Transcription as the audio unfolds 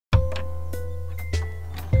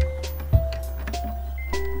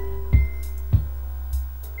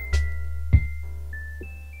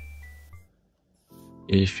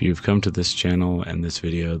If you've come to this channel and this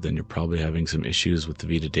video, then you're probably having some issues with the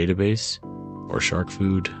Vita database or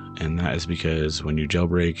Sharkfood, and that is because when you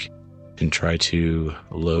jailbreak and try to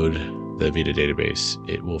load the Vita database,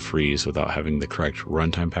 it will freeze without having the correct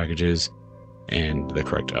runtime packages and the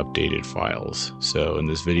correct updated files. So in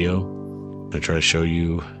this video, I'm going to try to show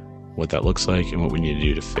you what that looks like and what we need to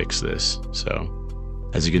do to fix this. So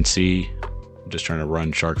as you can see, I'm just trying to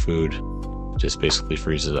run Sharkfood, just basically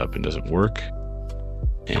freezes up and doesn't work.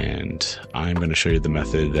 And I'm going to show you the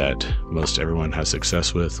method that most everyone has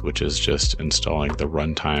success with, which is just installing the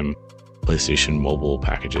runtime PlayStation mobile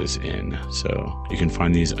packages in. So you can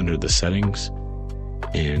find these under the settings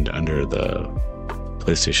and under the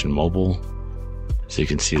PlayStation mobile. So you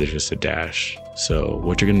can see there's just a dash. So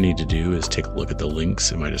what you're going to need to do is take a look at the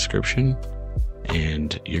links in my description,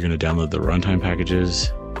 and you're going to download the runtime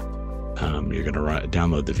packages. You're going to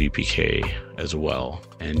download the VPK as well,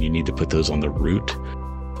 and you need to put those on the root.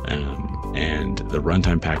 And the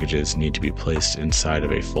runtime packages need to be placed inside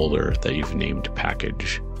of a folder that you've named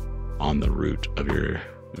package on the root of your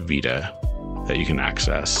Vita that you can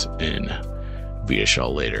access in Vita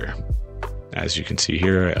Shell later. As you can see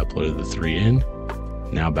here, I uploaded the 3 in.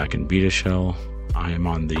 Now back in Vita Shell, I am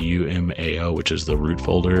on the UMAO, which is the root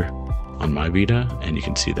folder on my Vita, and you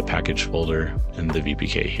can see the package folder and the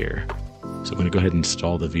VPK here. So I'm going to go ahead and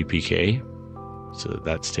install the VPK so that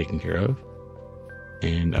that's taken care of.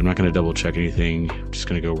 And I'm not going to double check anything. I'm just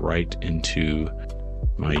going to go right into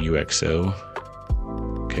my UXO.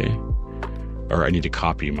 Okay. Or I need to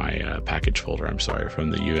copy my package folder, I'm sorry, from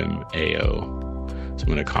the UMAO. So I'm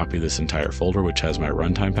going to copy this entire folder, which has my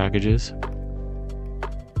runtime packages.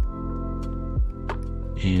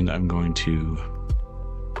 And I'm going to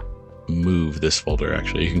move this folder.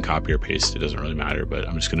 Actually, you can copy or paste, it doesn't really matter, but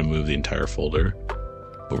I'm just going to move the entire folder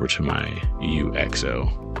over to my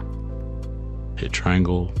UXO. Hit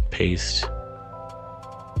triangle, paste,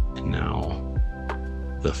 and now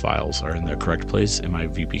the files are in the correct place and my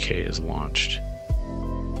VPK is launched.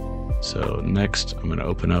 So next I'm going to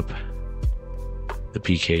open up the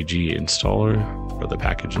PKGInstaller or the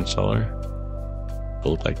package installer.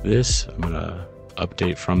 It'll look like this. I'm going to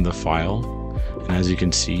update from the file, and as you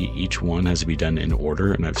can see, each one has to be done in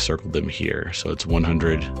order, and I've circled them here. So it's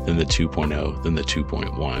 100, then the 2.0, then the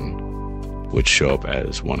 2.1, which show up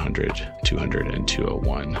as 100, 200, and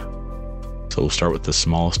 201. So we'll start with the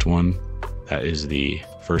smallest one. That is the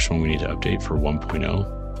first one we need to update for 1.0,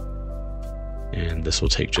 and this will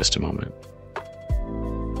take just a moment.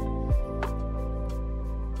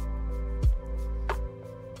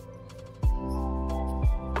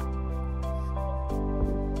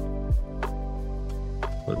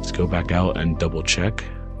 Let's go back out and double check.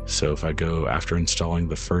 So if I go after installing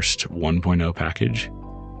the first 1.0 package,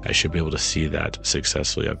 I should be able to see that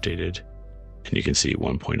successfully updated, and you can see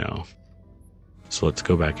 1.0. So let's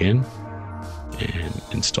go back in and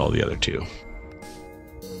install the other two.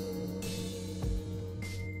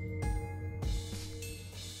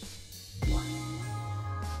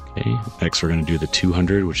 Okay, next we're going to do the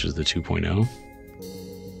 200, which is the 2.0,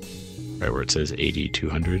 right where it says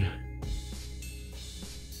 80-200.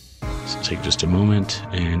 So take just a moment,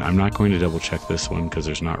 and I'm not going to double check this one because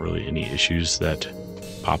there's not really any issues that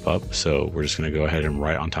pop up, so we're just going to go ahead and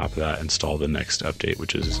right on top of that install the next update,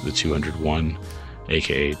 which is the 201,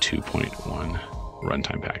 aka 2.1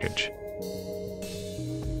 runtime package.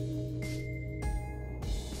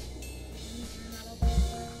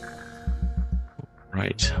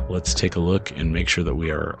 Right, let's take a look and make sure that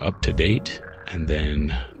we are up to date, and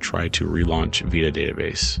then try to relaunch Vita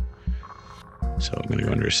database. So I'm going to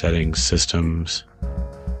go under settings, systems,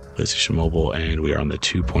 PlayStation Mobile, and we are on the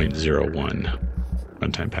 2.01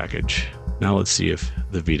 runtime package. Now let's see if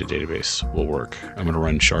the Vita database will work. I'm going to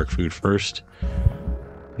run Sharkfood first.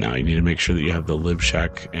 Now you need to make sure that you have the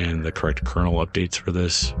libshac and the correct kernel updates for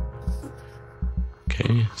this.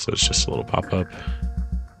 Okay, so it's just a little pop-up.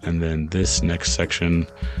 And then this next section,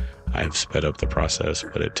 I've sped up the process,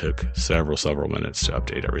 but it took several minutes to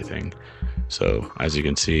update everything. So as you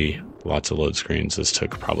can see, lots of load screens. This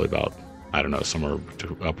took probably about, I don't know, somewhere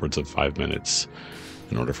to upwards of 5 minutes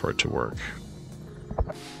in order for it to work.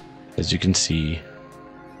 As you can see,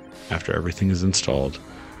 after everything is installed,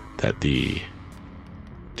 that the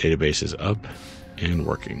database is up and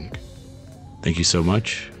working. Thank you so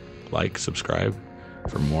much. Like, subscribe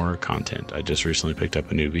for more content. I just recently picked up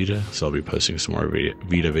a new Vita, so I'll be posting some more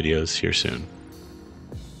Vita videos here soon.